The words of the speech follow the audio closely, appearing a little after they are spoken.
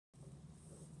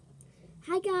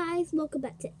Hi guys, welcome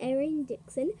back to Erin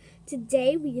Dixon.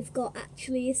 Today we've got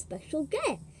actually a special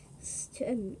guest.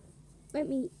 Let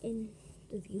me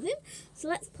interview him. So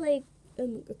let's play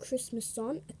a Christmas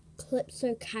song,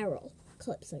 Calypso Carol.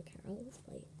 Calypso Carol, let's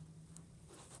play it.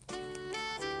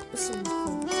 Some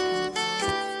fun.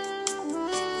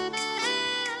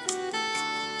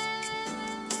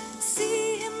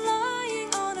 See him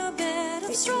lying on a bed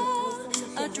of straw,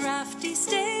 a drafty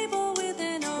stable with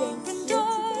an open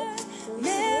door.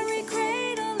 Mary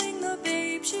cradling the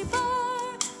babe she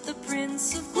bore, the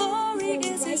Prince of Glory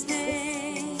is his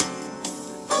name.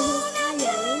 Oh, now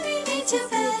carry me to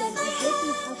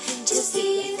Bethlehem, to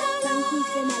see the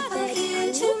Lord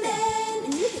appear to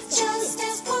men, just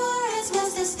as poor as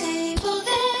was the stable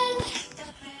then,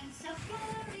 the Prince of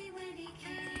Glory when he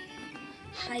came.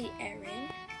 Hi Erin,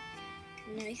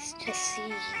 nice to see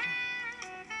you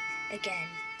again.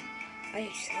 I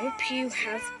hope you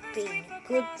have been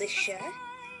good this year.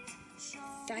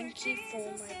 Thank you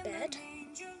for my bed.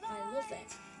 I love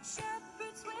it.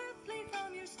 Shepherds swiftly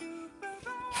from your stoop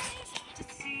arise to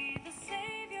see the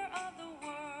Savior of the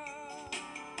world.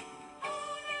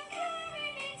 Oh, now carry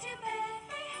me to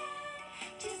Bethlehem,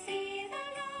 to see the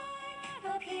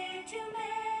Lord appear to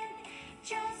men,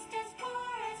 just as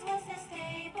poor as was the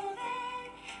stable then,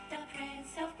 the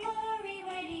Prince of Glory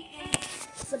when he came.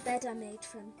 It's a bed I made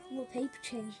from little paper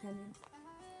chains.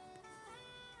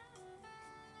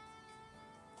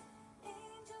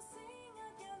 Angels sing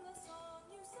again the song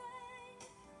you sang,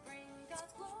 bring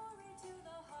God's glory to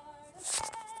the heart of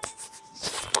man.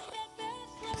 That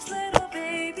Bethlehem's little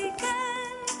baby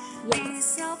can be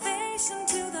salvation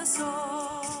to the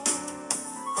soul.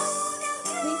 Oh, now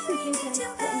carry me to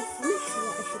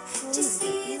Bethlehem, to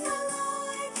see the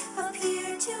Lord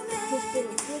appear to men,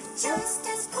 just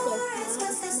as poor as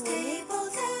was the stable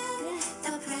then,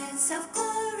 the Prince of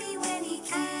Glory when he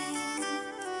came.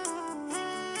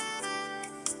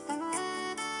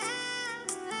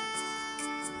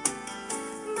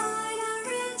 Mine are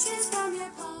riches from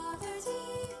your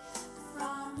poverty,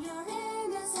 from your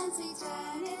innocence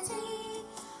eternity.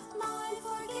 Mine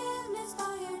forgiveness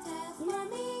by your death for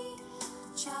me,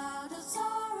 child of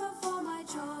sorrow for my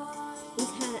joy. He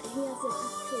hasn't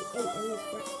actually eaten his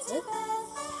breakfast.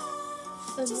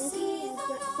 And when he ate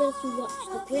breakfast, we watched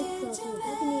the Prince of He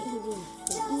hasn't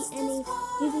eaten any.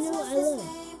 Do you know what I love?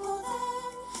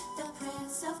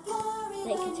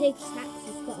 Like, you take his hat,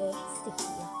 he's got a stick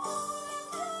here.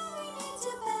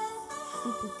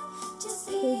 You can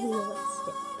pull the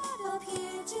elastic, but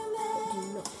do not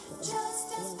pull it.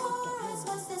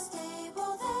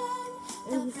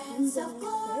 And his hands are like this.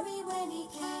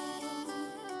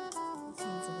 His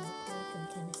hands are like this, I can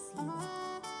kind of see them.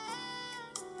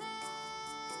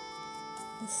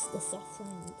 This is the soft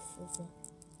lines of the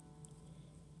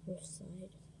other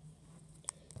side.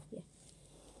 Yeah.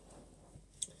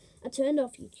 I turned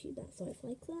off YouTube, that's why it's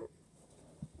like that.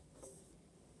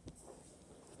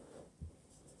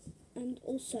 And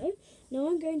also, now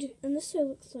I'm going to, and this so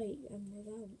looks like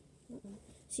without,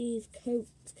 see his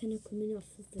coat's kind of coming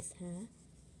off of this hair.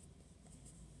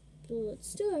 But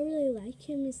still, I really like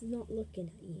him. He's not looking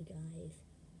at you guys.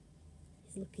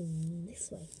 He's looking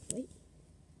this way, right?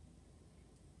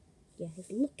 Yeah,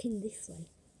 he's looking this way.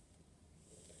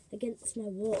 Against my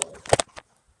wall.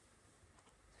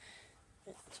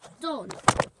 That's done.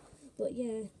 But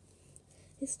yeah,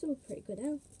 it's still pretty good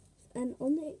out. And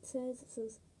on it says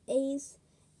A's,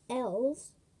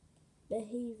 L's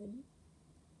behaving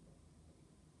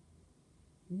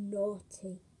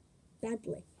naughty,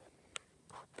 badly.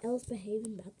 L's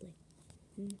behaving badly.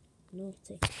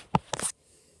 Naughty.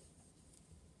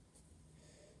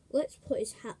 Let's put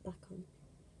his hat back on.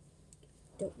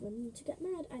 Don't want him to get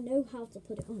mad. I know how to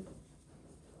put it on.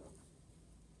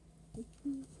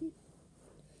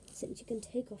 Since you can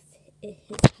take off his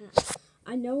hat.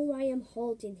 I know why I'm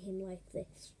holding him like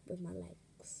this with my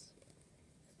legs.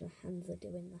 My hands are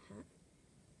doing the hat.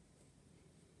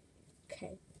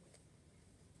 Okay.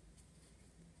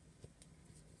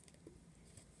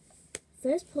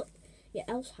 First put your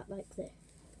elf hat like this.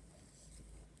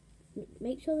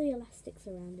 Make sure the elastic's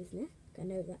around his neck. I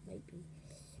know that might be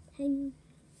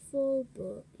painful,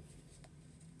 but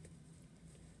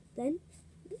then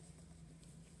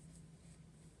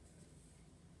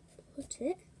put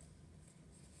it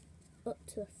up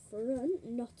to the front,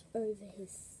 not over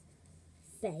his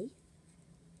face.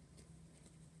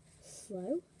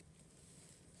 Slow.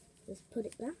 Just put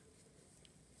it back.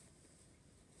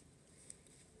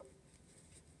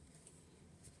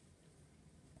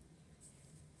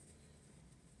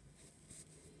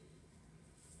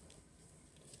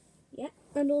 Yeah,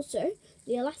 and also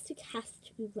the elastic has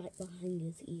to be right behind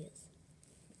his ears.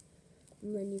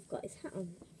 And then you've got his hat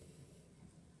on.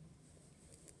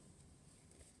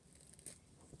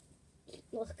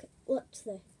 Look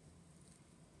there.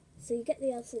 So you get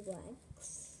the Elsa's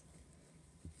legs.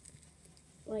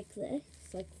 Like this.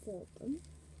 Like 4 of them.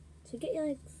 So you get your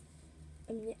legs.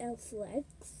 Your Elsa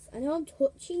legs. I know I'm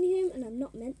touching him and I'm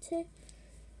not meant to.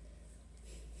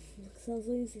 Because I'll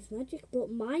lose his magic.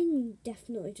 But mine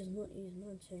definitely does not use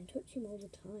magic. So I touch him all the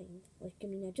time. Like, I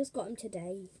mean, I just got him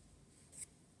today.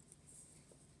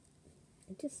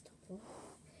 I just stop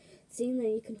off. Seeing that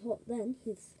you can hold, then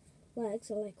his legs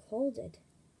are like folded.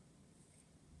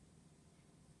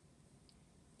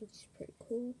 Which is pretty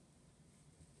cool.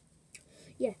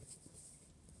 Yeah.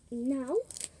 Now,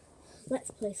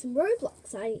 let's play some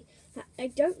Roblox. I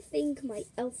don't think my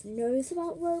elf knows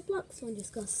about Roblox, so I'm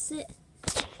just going to sit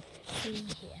in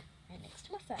here, right next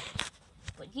to my phone.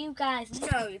 But you guys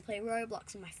know we play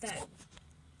Roblox on my phone.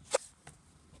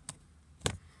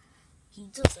 He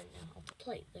doesn't know how to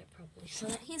play there probably, so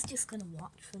he's just going to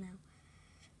watch for now.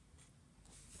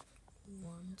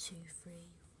 1, 2, 3.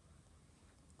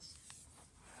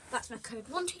 That's my code.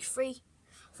 1, 2, 3,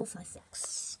 4, 5,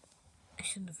 6. I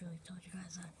shouldn't have really told you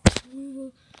guys that.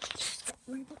 Just get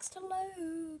Roblox to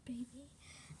load, baby.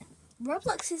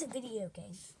 Roblox is a video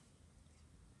game.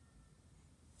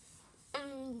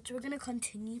 And we're going to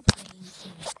continue playing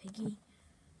Piggy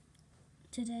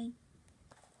today.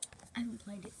 I haven't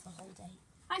played it for the whole day.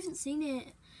 I haven't seen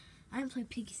it. I haven't played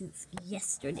Piggy since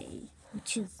yesterday,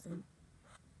 which is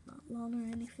not long or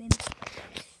anything.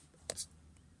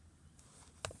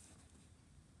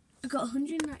 I got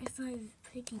 195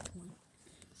 Piggy points.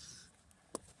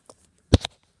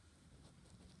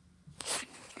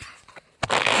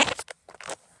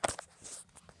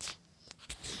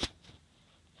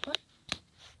 What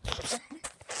the heck?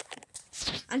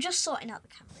 I'm just sorting out the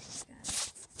cameras,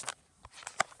 guys.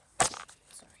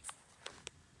 Sorry.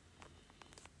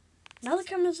 Now the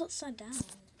camera's upside down.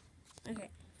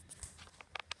 Okay.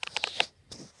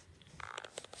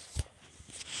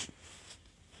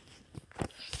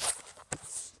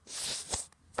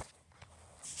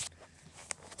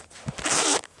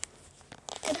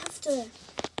 I'd have to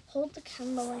hold the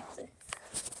camera like this.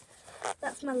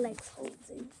 That's my legs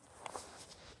holding.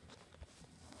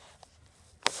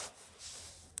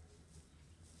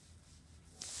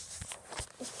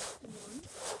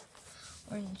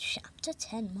 We're in chapter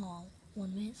 10 Mall.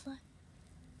 1 minute left.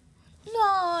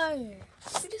 No!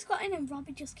 We just got in and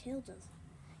Robbie just killed us.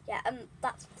 Yeah,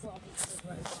 that's Robbie's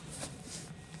robot.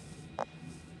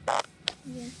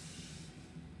 Yeah.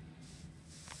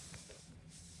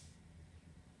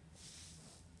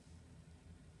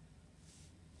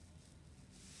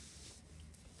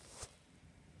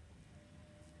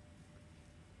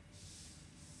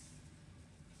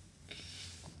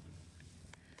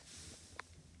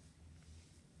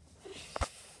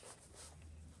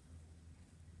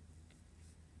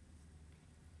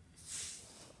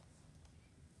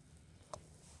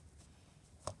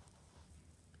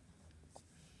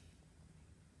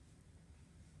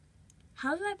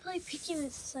 How do I play Piggy when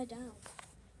it's upside down?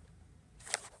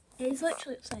 It is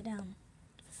literally upside down.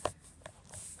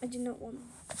 I do not want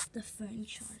the phone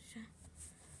charger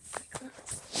like that.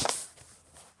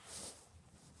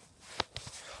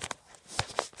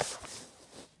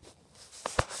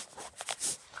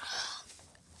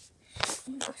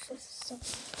 Oh my gosh, this is so bad.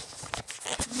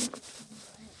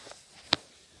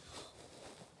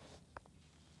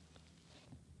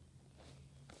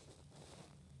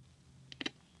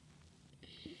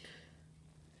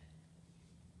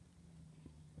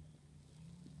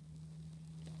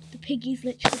 The piggy's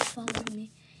literally following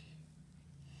me.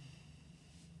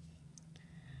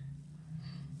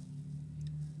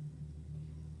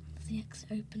 The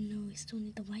exit open? No, we still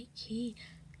need the white key.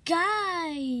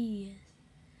 Guys!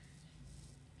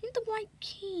 We need the white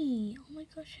key. Oh my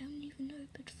gosh, I haven't even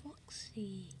opened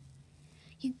Foxy.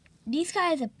 These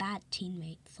guys are bad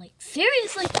teammates. Like,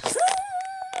 seriously?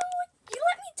 You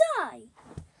let me die?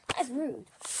 That's rude.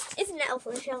 Isn't it, Elf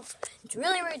on the Shelf? It's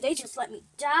really rude. They just let me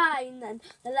die and then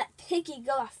they let Piggy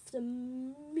go after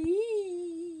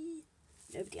me.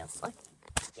 Nobody else like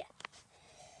yeah.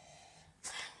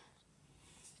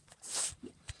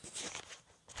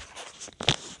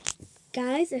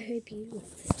 Guys, I hope you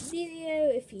liked this video.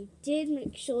 If you did,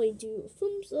 make sure you do a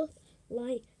thumbs up,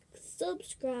 like,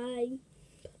 subscribe.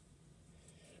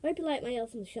 I hope you like my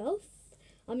Elf on the Shelf.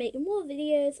 I'm making more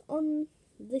videos on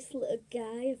this little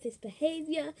guy of his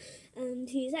behaviour, and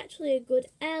he's actually a good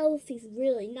elf. He's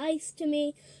really nice to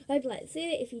me. I'd like to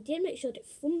see it. If you did, make sure to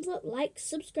thumbs up, like,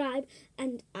 subscribe,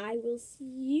 and I will see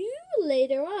you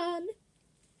later on.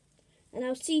 And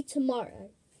I'll see you tomorrow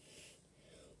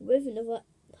with another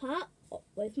part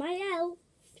with my elf.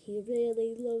 He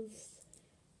really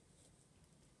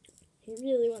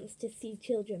wants to see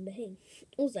children behave.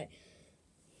 Also,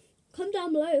 comment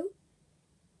down below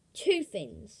two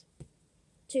things,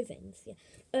 yeah.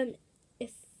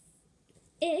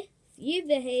 If you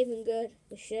behave in good,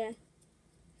 for sure,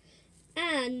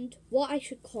 and what I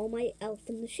should call my elf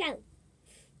in the shelf.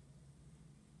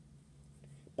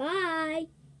 Bye.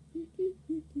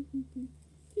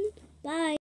 Bye.